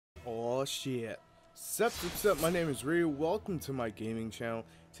Oh shit. Sup, my name is Ryu. Welcome to my gaming channel.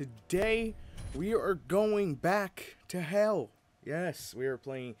 Today, we are going back to hell. Yes, we are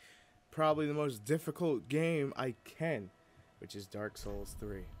playing probably the most difficult game I can, which is Dark Souls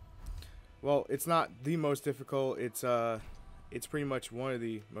 3. Well, it's not the most difficult, it's pretty much one of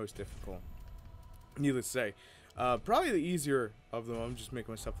the most difficult. Needless to say. Probably the easier of them. I'm just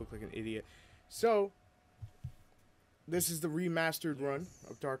making myself look like an idiot. So, this is the remastered run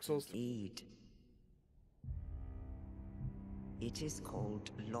of Dark Souls 3. Indeed. It is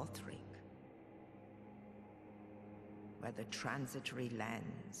called Lothric, where the transitory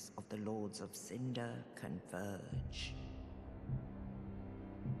lands of the Lords of Cinder converge.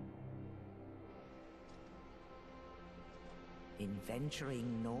 In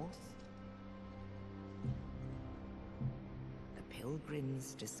venturing north, the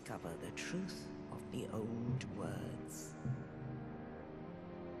pilgrims discover the truth of the old words.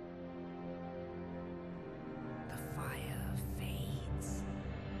 The fire fades,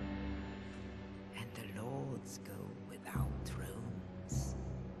 and the lords go without thrones.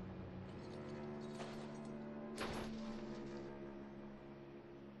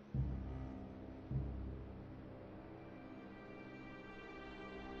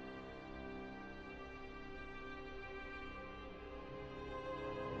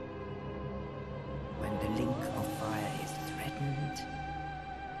 When the link of fire is threatened,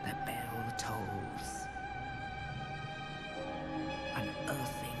 the bell tolls,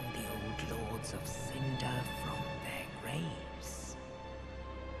 unearthing the old lords of Cinder from their graves.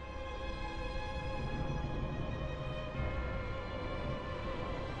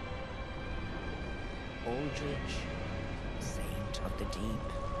 Aldrich, saint of the deep,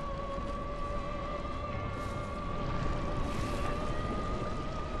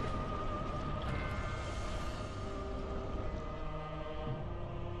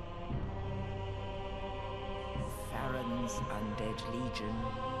 Farron's undead legion,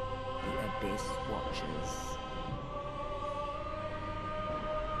 the Abyss Watchers.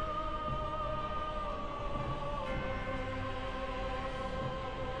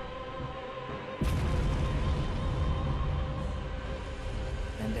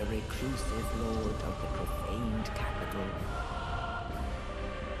 And the reclusive lord of the profaned capital.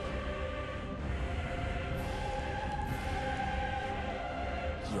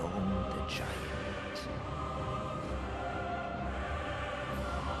 Yon the giant.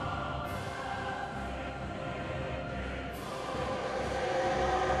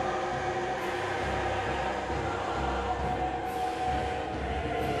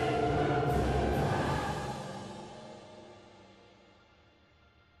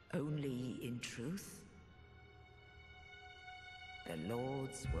 Only in truth, the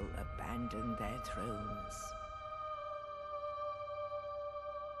lords will abandon their thrones.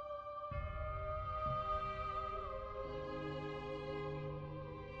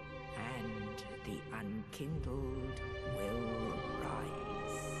 And the unkindled will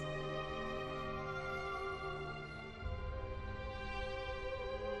rise.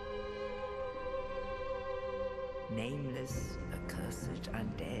 Nameless, accursed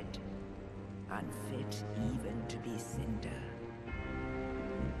undead, unfit even to be cinder.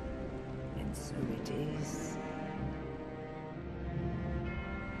 And so it is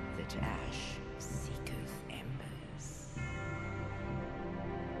that ash seeketh embers.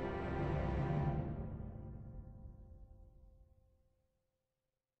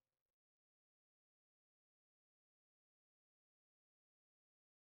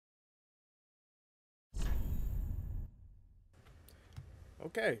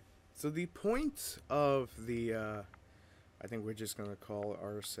 Okay, so the point of the, I think we're just gonna call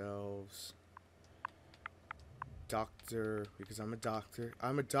ourselves Doctor, because I'm a doctor.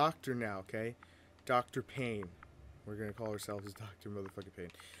 I'm a doctor now, okay? Dr. Payne. We're gonna call ourselves Dr. Motherfucking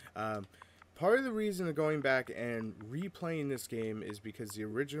Payne. Part of the reason of going back and replaying this game is because the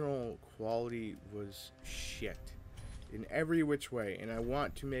original quality was shit in every which way, and I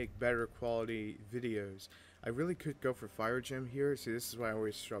want to make better quality videos. I really could go for Fire Gem here. See, this is why I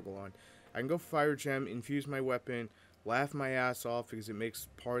always struggle on. I can go Fire Gem, infuse my weapon, laugh my ass off because it makes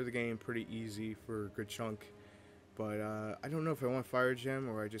part of the game pretty easy for a good chunk. But I don't know if I want Fire Gem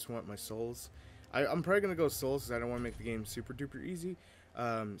or I just want my souls. I'm probably going to go souls because I don't want to make the game super duper easy.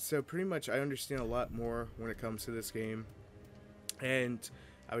 So pretty much I understand a lot more when it comes to this game. And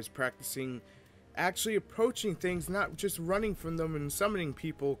I was practicing actually approaching things, not just running from them and summoning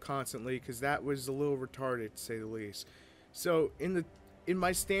people constantly, because that was a little retarded to say the least. So in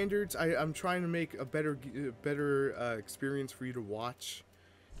my standards, I'm trying to make a better experience for you to watch.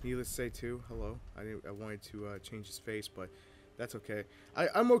 Needless to say too, hello. I wanted to change his face, but That's okay.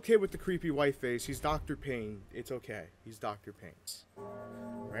 I'm okay with the creepy white face. He's Dr. Payne. It's okay. He's Dr. Payne.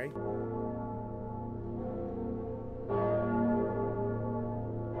 Right?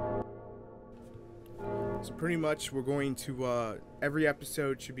 So pretty much we're going to, every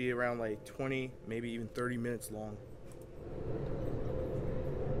episode should be around like 20, maybe even 30 minutes long.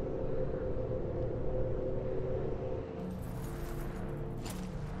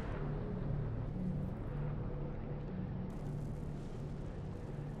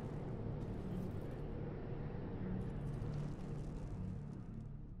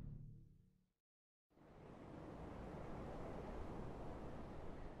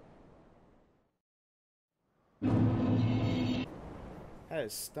 I had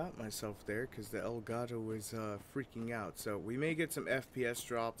to stop myself there because the Elgato was freaking out. So we may get some FPS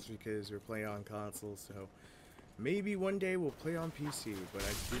drops because we're playing on console. So maybe one day we'll play on PC. But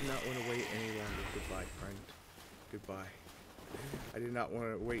I did not want to wait any longer. Goodbye, friend. Goodbye. I did not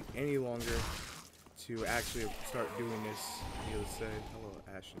want to wait any longer to actually start doing this. Needless to say, hello,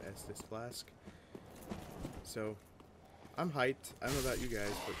 Ash and Estes Flask. So I'm hyped. I don't know about you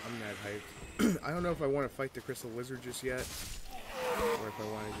guys, but I'm not hyped. I don't know if I want to fight the Crystal Lizard just yet. Or if I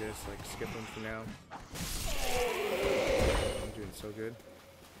want to just like skip them for now. I'm doing so good.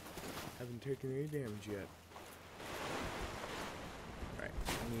 Haven't taken any damage yet. Alright,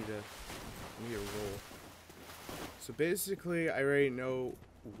 I need a roll. So basically I already know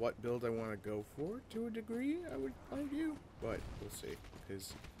what build I want to go for to a degree, I would argue. But we'll see.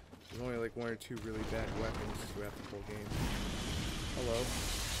 Because there's only like one or two really bad weapons throughout the whole game. Hello.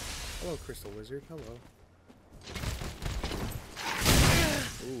 Hello, Crystal Lizard. Hello.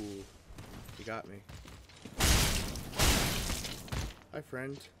 Ooh, you got me. Hi,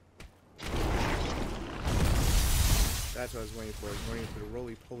 friend. That's what I was waiting for. I was waiting for the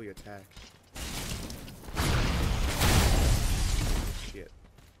roly-poly attack. Shit.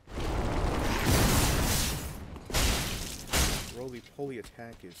 Roly-poly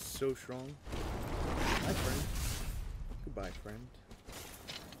attack is so strong. Hi, friend. Goodbye, friend.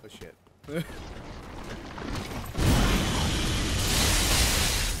 Oh, shit.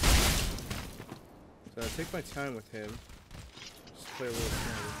 So I'll take my time with him. Just play a little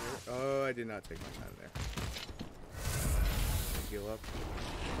smarter here. Oh, I did not take my time there. Heal up.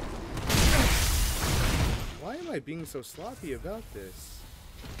 Why am I being so sloppy about this?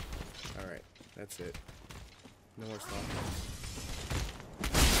 Alright, that's it. No more sloppy.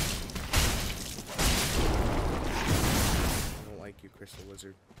 I don't like you, Crystal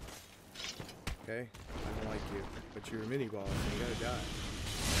Lizard. Okay? I don't like you. But you're a mini boss and you gotta die.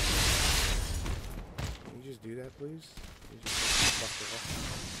 Can you just do that, please? Can you just fuck it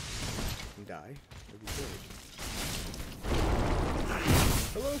off and die? That'd be good.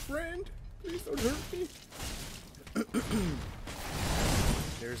 Hello, friend! Please don't hurt me!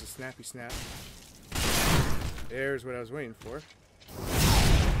 There's a snappy snap. There's what I was waiting for.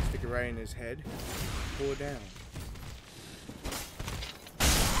 Stick it right in his head. Pull it down.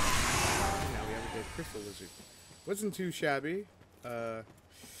 Now we have a dead Crystal Lizard. Wasn't too shabby.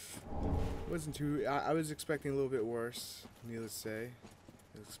 Wasn't too... I was expecting a little bit worse, needless to say.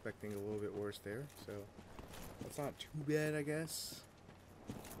 I was expecting a little bit worse there, so... That's not too bad, I guess.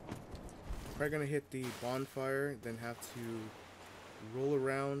 Probably gonna hit the bonfire, then have to roll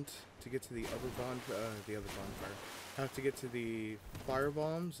around to get to the other bonfire. Have to get to the fire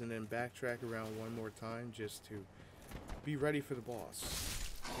bombs, and then backtrack around one more time just to be ready for the boss.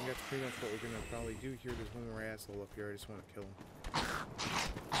 I think that's pretty much what we're gonna probably do here. There's one more asshole up here. I just want to kill him.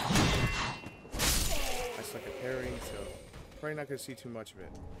 I suck at parrying, so probably not gonna see too much of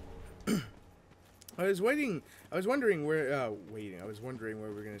it. I was wondering where I was wondering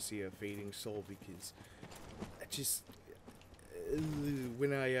where we're gonna see a fading soul, because I just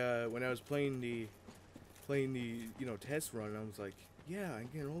when I was playing the test run, I was like, yeah, I'm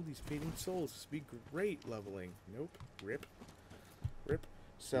getting all these fading souls. This would be great leveling. Nope. Rip.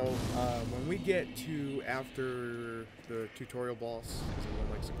 So when we get to after the tutorial boss, as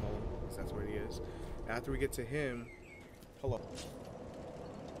everyone likes to call him, because that's what he is. After we get to him, hello.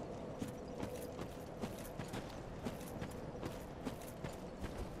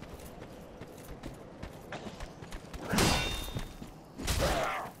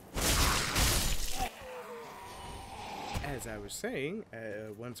 As I was saying,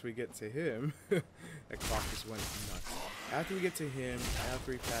 once we get to him, that clock just went nuts. After we get to him,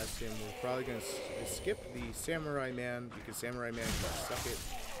 after we pass him, we're probably going to skip the Samurai Man, because Samurai Man can suck it.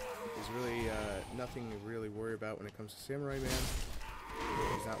 There's really nothing to really worry about when it comes to Samurai Man.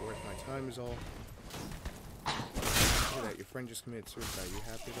 He's not worth my time is all. Look at that, your friend just committed suicide. You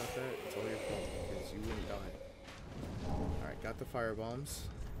happy about that? It's all your fault, because you wouldn't die. Alright. Alright, got the fire bombs.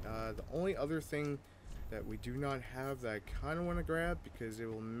 The only other thing that we do not have that I kind of want to grab, because it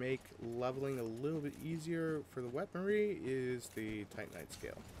will make leveling a little bit easier for the weaponry, is the Titanite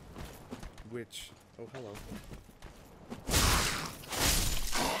scale. Which, oh hello.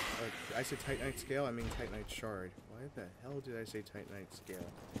 I said Titanite scale, I mean Titanite shard. Why the hell did I say Titanite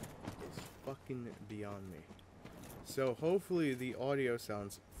scale? It's fucking beyond me. So hopefully the audio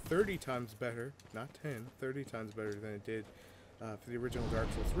sounds 30 times better, not 10, 30 times better than it did for the original Dark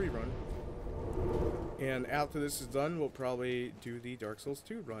Souls 3 run. And after this is done, we'll probably do the Dark Souls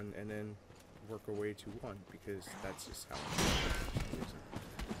 2 run and then work our way to 1, because that's just how it is.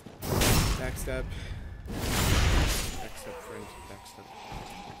 Backstep. Backstep, friend. Backstep.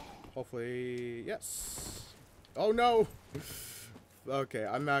 Hopefully, yes. Oh no! Okay,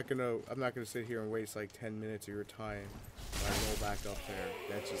 I'm not gonna sit here and waste like 10 minutes of your time when I roll back up there.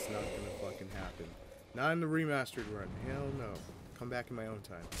 That's just not gonna fucking happen. Not in the remastered run. Hell no. Come back in my own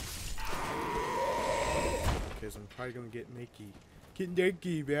time. Because I'm probably gonna get naked. Get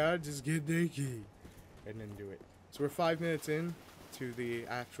naked, man. Just get naked. And then do it. So we're 5 minutes in to the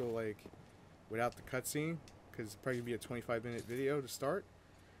actual, like, without the cutscene. Because it's probably gonna be a 25-minute video to start.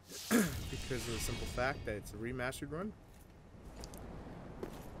 Because of the simple fact that it's a remastered run.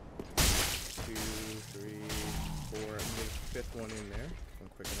 2, 3, 4. I'm gonna get the 5th one in there. I'm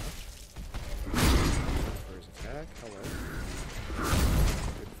quick enough. First attack. Hello.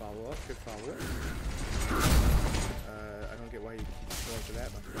 Good follow up. Good follow up. I don't get why you keep going for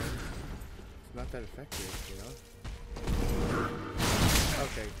that, my friend. It's not that effective, you know?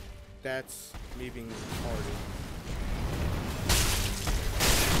 Okay. That's me being retarded.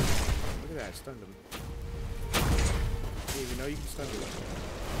 Look at that. I stunned him. Yeah, you know you can stun him.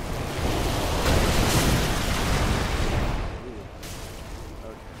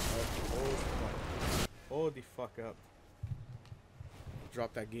 Hold the fuck up.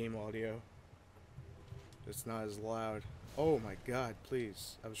 Drop that game audio. It's not as loud. Oh my god,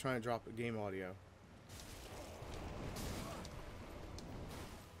 please. I was trying to drop a game audio.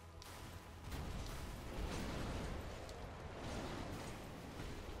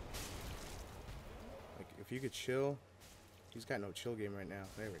 Like, if you could chill. He's got no chill game right now.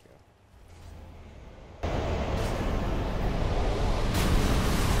 There we go.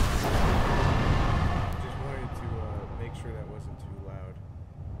 Sure that wasn't too loud.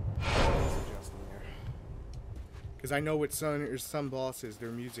 Adjusting there. Because I know with some bosses, their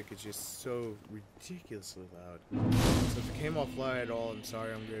music is just so ridiculously loud. So if it came off loud at all, I'm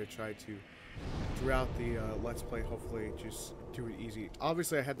sorry. I'm going to try to, throughout the Let's Play, hopefully just do it easy.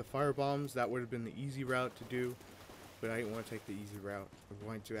 Obviously, I had the fire bombs. That would have been the easy route to do. But I didn't want to take the easy route. I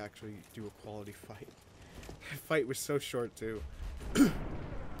wanted to actually do a quality fight. The fight was so short, too.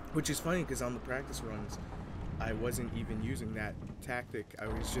 Which is funny, because on the practice runs, I wasn't even using that tactic. I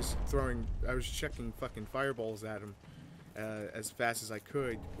was just chucking fucking fireballs at him as fast as I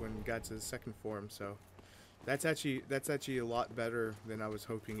could when it got to the second form. So that's actually a lot better than I was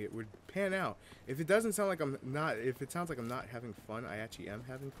hoping it would pan out. If it doesn't sound like if it sounds like I'm not having fun, I actually am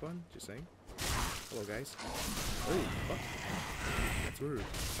having fun. Just saying. Hello, guys. Oh, fuck. That's rude.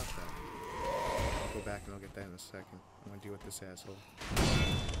 Stop that. I'll go back and I'll get that in a second. I want to deal with this asshole.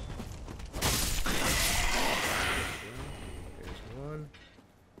 There's one.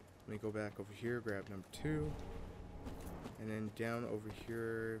 Let me go back over here, grab number 2. And then down over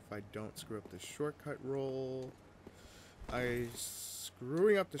here, if I don't screw up the shortcut roll.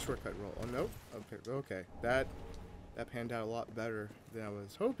 Screwing up the shortcut roll. Oh, nope. Okay. That panned out a lot better than I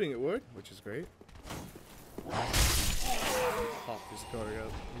was hoping it would, which is great. Pop his guard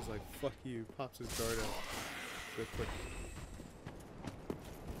up. He's like, fuck you. Pops his guard up. Real quick.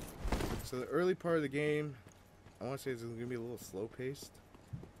 So the early part of the game, I want to say it's going to be a little slow paced,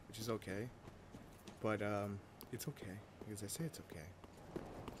 which is okay. But it's okay, because I say it's okay.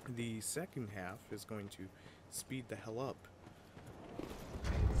 The second half is going to speed the hell up.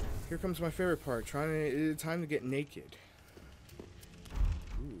 Here comes my favorite part, time to get naked.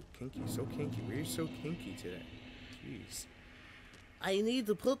 Ooh, kinky, so kinky. We're so kinky today. Jeez. I need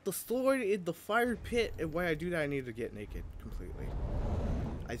to put the sword in the fire pit, and when I do that, I need to get naked completely.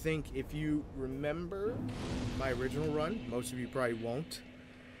 I think if you remember my original run, most of you probably won't,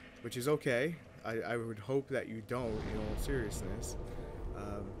 which is okay. I would hope that you don't, in all seriousness.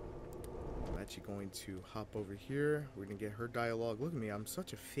 I'm actually going to hop over here. We're going to get her dialogue. Look at me, I'm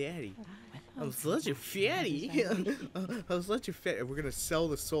such a fatty. I'm such a fatty. I'm such a fatty. We're going to sell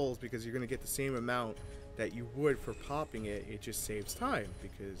the souls because you're going to get the same amount that you would for popping it. It just saves time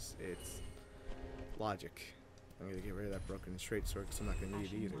because it's logic. I'm going to get rid of that broken straight sword because I'm not going to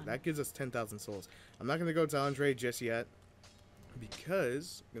need it either. That gives us 10,000 souls. I'm not going to go to Andre just yet.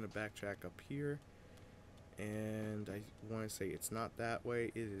 because I'm gonna backtrack up here, and I want to say it's not that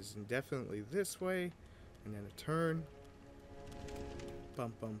way. It is definitely this way, and then a turn.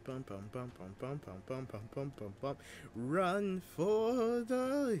 Bum bum bum bum bum bum bum bum bum bum bum bum bum. Run for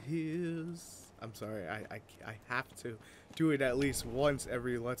the hills. I'm sorry, I have to do it at least once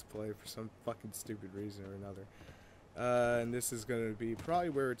every Let's Play for some fucking stupid reason or another. And this is gonna be probably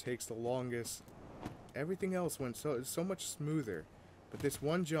where it takes the longest. Everything else went so much smoother, but this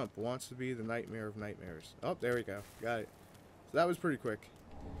one jump wants to be the nightmare of nightmares. Oh, there we go, got it. So that was pretty quick.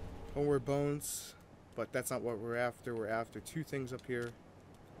 Homeward Bones. But that's not what we're after. We're after two things up here.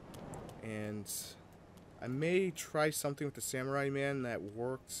 And I may try something with the Samurai Man that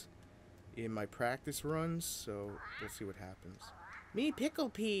worked in my practice runs. So we'll see what happens. Me pickle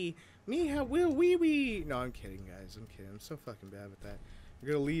pea. Me how will wee wee. No, I'm kidding, guys. I'm kidding. I'm so fucking bad with that. I'm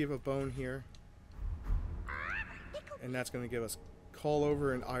going to leave a bone here. And that's going to give us call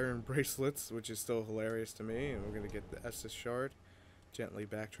over and iron bracelets, which is still hilarious to me. And we're going to get the Estus shard. Gently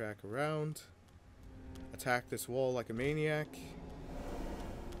backtrack around. Attack this wall like a maniac.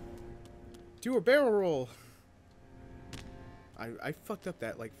 Do a barrel roll. I fucked up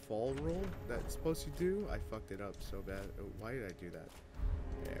that like fall roll that's supposed to do. I fucked it up so bad. Oh, why did I do that?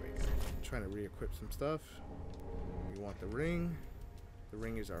 There we go. I'm trying to re-equip some stuff. We want the ring. The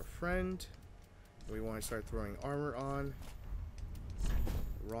ring is our friend. We want to start throwing armor on.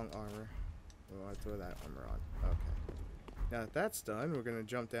 Wrong armor. We want to throw that armor on. Okay. Now that that's done, we're gonna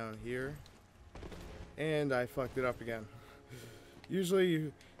jump down here. And I fucked it up again.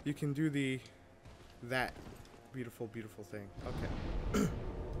 Usually you can do that beautiful thing. Okay.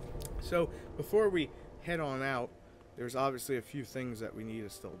 So before we head on out, there's obviously a few things that we need to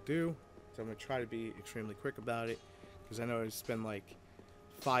still do. So I'm gonna try to be extremely quick about it, because I know I spent like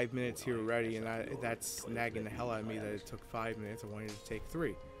 5 minutes here already, and that's nagging the hell out of me that it took 5 minutes. I wanted to take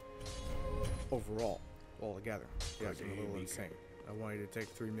 3 overall, all together. Yeah, it's a little insane. I wanted to take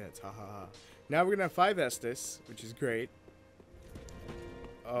 3 minutes. Ha ha ha. Now we're gonna have 5 Estus, which is great.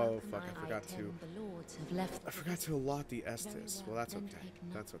 Oh fuck! I forgot to allot the Estus. Well, that's okay.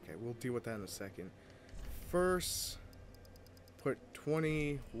 That's okay. We'll deal with that in a second. First, put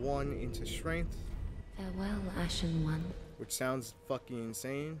 21 into strength. Farewell, Ashen One. Which sounds fucking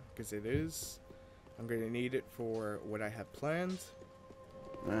insane, because it is. I'm gonna need it for what I have planned.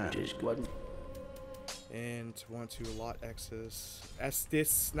 That is good. And want to allot Estus,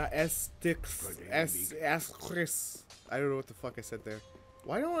 not Estix, Estis. I don't know what the fuck I said there.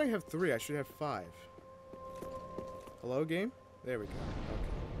 Why don't I have 3? I should have 5. Hello, game? There we go.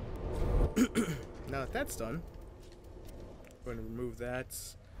 Okay. Now that that's done, I'm going to remove that.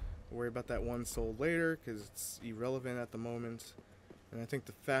 Worry about that one soul later, because it's irrelevant at the moment. And I think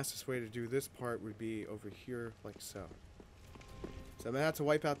the fastest way to do this part would be over here, like so. So I'm going to have to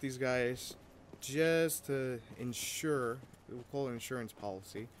wipe out these guys just to ensure, we'll call it insurance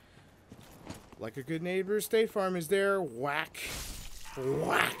policy. Like a good neighbor, State Farm is there. Whack.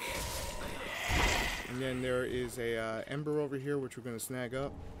 Whack. And then there is a ember over here, which we're going to snag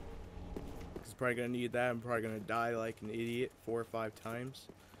up. He's probably going to need that. I'm probably going to die like an idiot 4 or 5 times.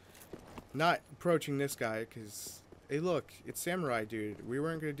 Not approaching this guy, because, hey look, it's Samurai Dude. We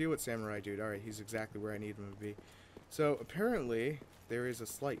weren't going to deal with Samurai Dude. Alright, he's exactly where I need him to be. So, apparently, there is a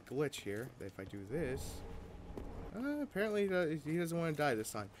slight glitch here. That if I do this, apparently he doesn't want to die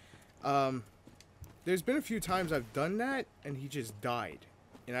this time. There's been a few times I've done that, and he just died.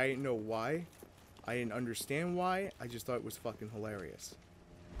 And I didn't know why. I didn't understand why. I just thought it was fucking hilarious.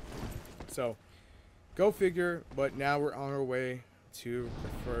 So, go figure. But now we're on our way to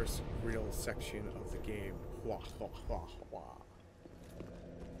the first real section of the game. Wah, wah, wah, wah.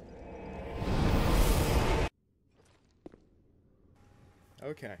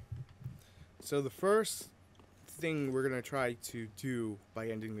 Okay. So the first thing we're going to try to do by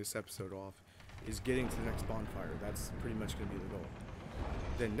ending this episode off is getting to the next bonfire. That's pretty much going to be the goal.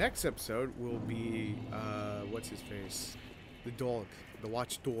 The next episode will be, what's his face? The dog. The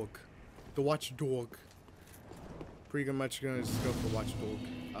watchdog. The watchdog. Pretty much going to just go for watchdog.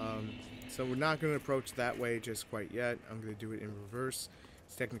 So we're not going to approach that way just quite yet. I'm going to do it in reverse.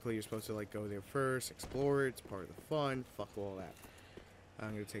 Technically, you're supposed to like go there first, explore it. It's part of the fun. Fuck all that.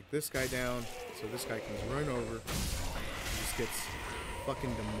 I'm going to take this guy down. So this guy comes right over. And just gets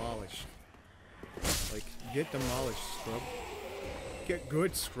fucking demolished. Like, get demolished, scrub. Get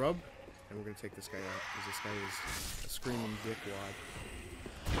good, scrub. And we're going to take this guy out, because this guy is a screaming dickwad.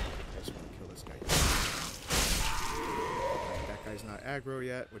 I just want to kill this guy. Okay, that guy's not aggro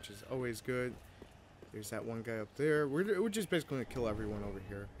yet, which is always good. There's that one guy up there. We're just basically going to kill everyone over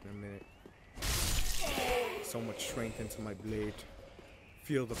here in a minute. so much strength into my blade.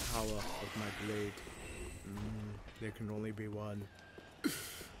 Feel the power of my blade. There can only be one.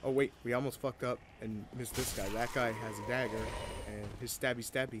 Oh wait, we almost fucked up and missed this guy. That guy has a dagger, and his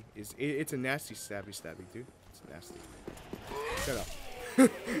stabby is it's a nasty stabby, dude. It's nasty. Shut up.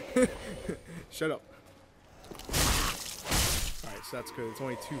 Shut up. Alright, so that's good. It's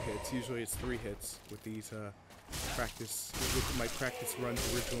only 2 hits. Usually it's 3 hits with these practice. With my practice runs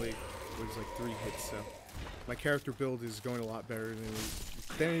originally, it was like 3 hits. So my character build is going a lot better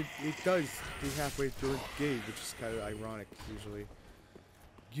than it does through halfway through the game, which is kind of ironic.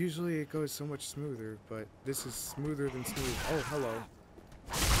 Usually it goes so much smoother, but this is smoother than smooth. Oh, hello.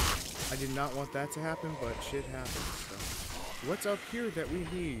 I did not want that to happen, but shit happens. So. What's up here that we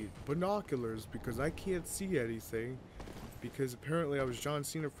need? Binoculars, because I can't see anything. Because apparently I was John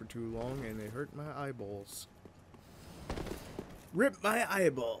Cena for too long, and it hurt my eyeballs. Rip my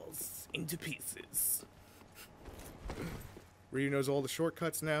eyeballs into pieces. Ryu knows all the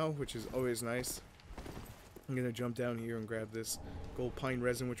shortcuts now, which is always nice. I'm gonna jump down here and grab this gold pine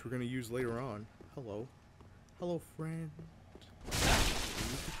resin, which we're gonna use later on. Hello. Hello, friend. Are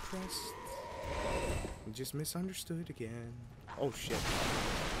you depressed? You just misunderstood again. Oh shit.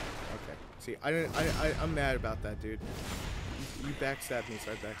 Okay. See, I'm mad about that, dude. You backstabbed me,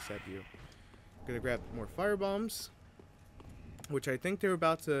 so I backstabbed you. I'm gonna grab more fire bombs, which I think they're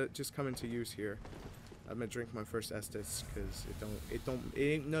about to just come into use here. I'm gonna drink my first Estus because it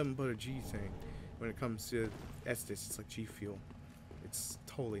ain't nothing but a G thing. When it comes to Estus, it's like G Fuel. It's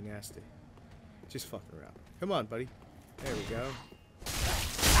totally nasty. Just fucking around. Come on, buddy. There we go.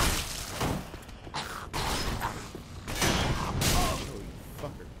 Oh, you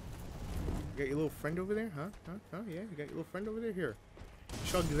fucker. You got your little friend over there? Huh? Huh? Yeah, you got your little friend over there? Here.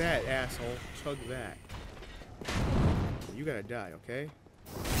 Chug that, asshole. Chug that. You gotta die, okay?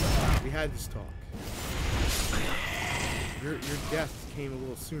 We had this talk. Your death came a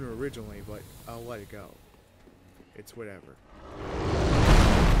little sooner originally, but I'll let it go. It's whatever.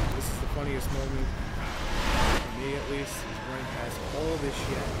 This is the funniest moment, for me at least, is when it has all this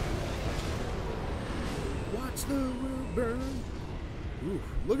shit. Watch the world burn. Ooh,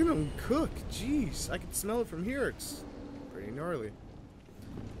 look at them cook. Jeez, I can smell it from here. It's pretty gnarly.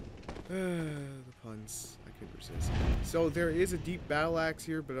 The puns. I couldn't resist. So there is a deep battle axe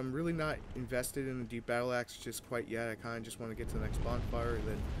here, but I'm really not invested in the deep battle axe just quite yet. I kind of just want to get to the next bonfire and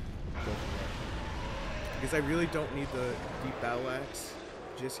then go from there. Because I really don't need the deep battle axe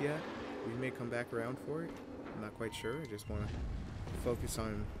just yet. We may come back around for it. I'm not quite sure. I just want to focus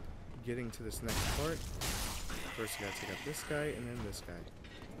on getting to this next part. First, I gotta take out this guy and then this guy.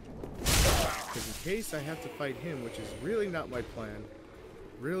 Because in case I have to fight him, which is really not my plan.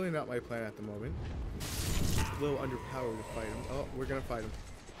 Really not my plan at the moment. A little underpowered to fight him. Oh, we're gonna fight him.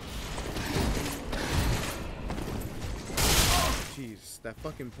 Jeez, that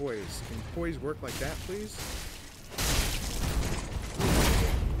fucking poise. Can poise work like that, please?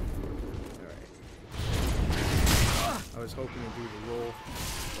 Alright. I was hoping to do the roll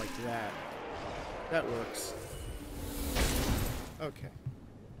like that. That works. Okay.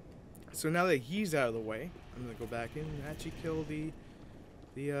 So now that he's out of the way, I'm gonna go back in and actually kill the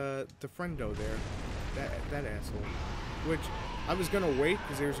friendo there. That asshole. Which I was gonna wait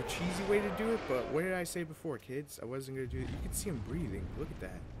because there's a cheesy way to do it, but what did I say before, kids? I wasn't gonna do it. You can see him breathing. Look at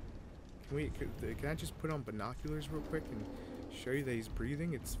that. Can I just put on binoculars real quick and show you that he's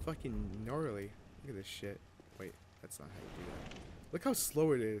breathing? It's fucking gnarly. Look at this shit. Wait, that's not how you do that. Look how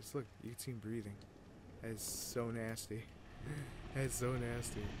slow it is. Look, you can see him breathing. That is so nasty. That is so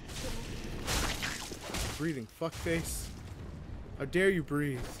nasty. Breathing, fuckface. How dare you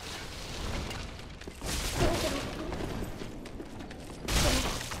breathe?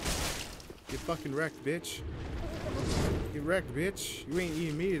 Get fucking wrecked, bitch. Get wrecked, bitch. You ain't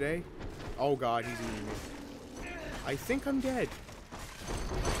eating me today. Oh god, he's eating me. I think I'm dead.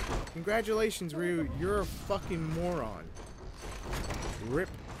 Congratulations, Ryu. You're a fucking moron.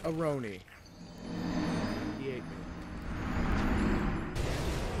 Rip-a-roni. He ate me.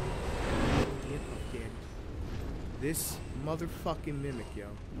 This motherfucking mimic, yo.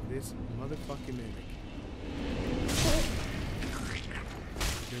 This motherfucking mimic.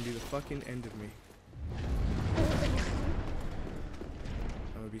 It's gonna be the fucking end of me.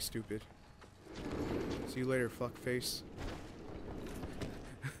 I'm gonna be stupid. See you later, fuckface.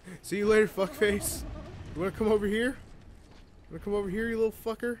 See you later, fuckface. You wanna come over here? You wanna come over here, you little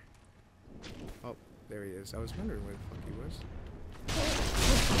fucker? Oh, there he is. I was wondering where the fuck he was.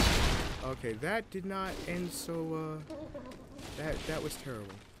 Okay, that did not end so, that was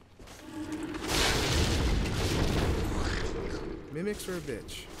terrible. Mimics are a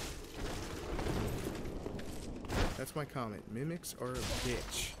bitch. That's my comment. Mimics are a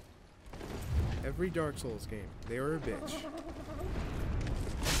bitch. Every Dark Souls game, they are a bitch.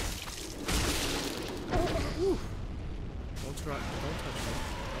 Whew. Don't touch me.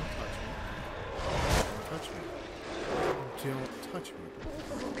 Don't touch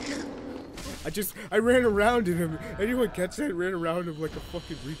me. I ran around in him. Anyone catch that? Ran around him like a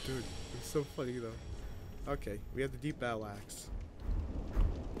fucking retard. It was so funny though. Okay, we have the deep battle axe.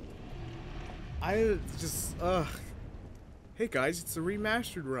 Hey guys, it's a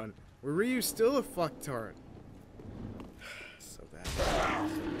remastered run. Where Ryu's still a fucktard. So bad. I don't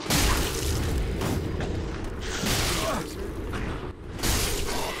know how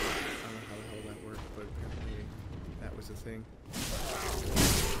the hell that worked, but apparently that was a thing.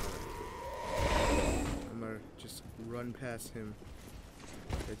 I'm gonna just run past him.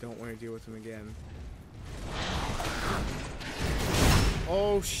 I don't want to deal with him again.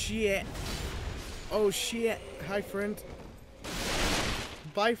 Oh shit! Oh shit! Hi, friend.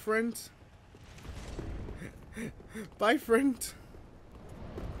 Bye, friend. Bye, friend.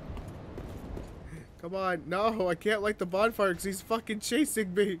 Come on. No, I can't light the bonfire because he's fucking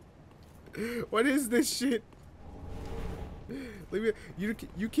chasing me. What is this shit? Leave me.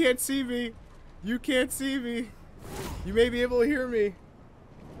 You can't see me. You can't see me. You may be able to hear me.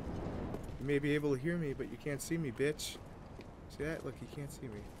 You may be able to hear me, but you can't see me, bitch. See that? Look, you can't see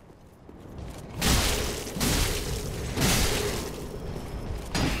me.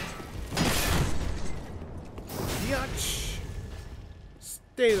 Biatch!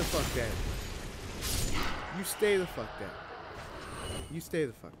 Stay the fuck dead. You stay the fuck dead. You stay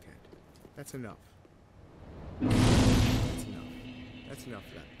the fuck dead. That's enough. That's enough. That's enough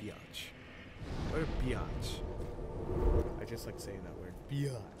of that biatch. What a biatch. I just like saying that word.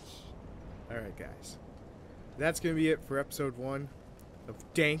 Biatch. Alright, guys. That's gonna be it for episode 1 of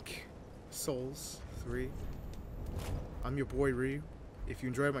Dank Souls 3. I'm your boy Ryu. If you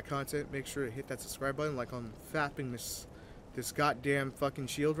enjoy my content, make sure to hit that subscribe button like I'm fapping this goddamn fucking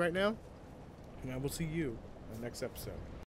shield right now. And I will see you in the next episode.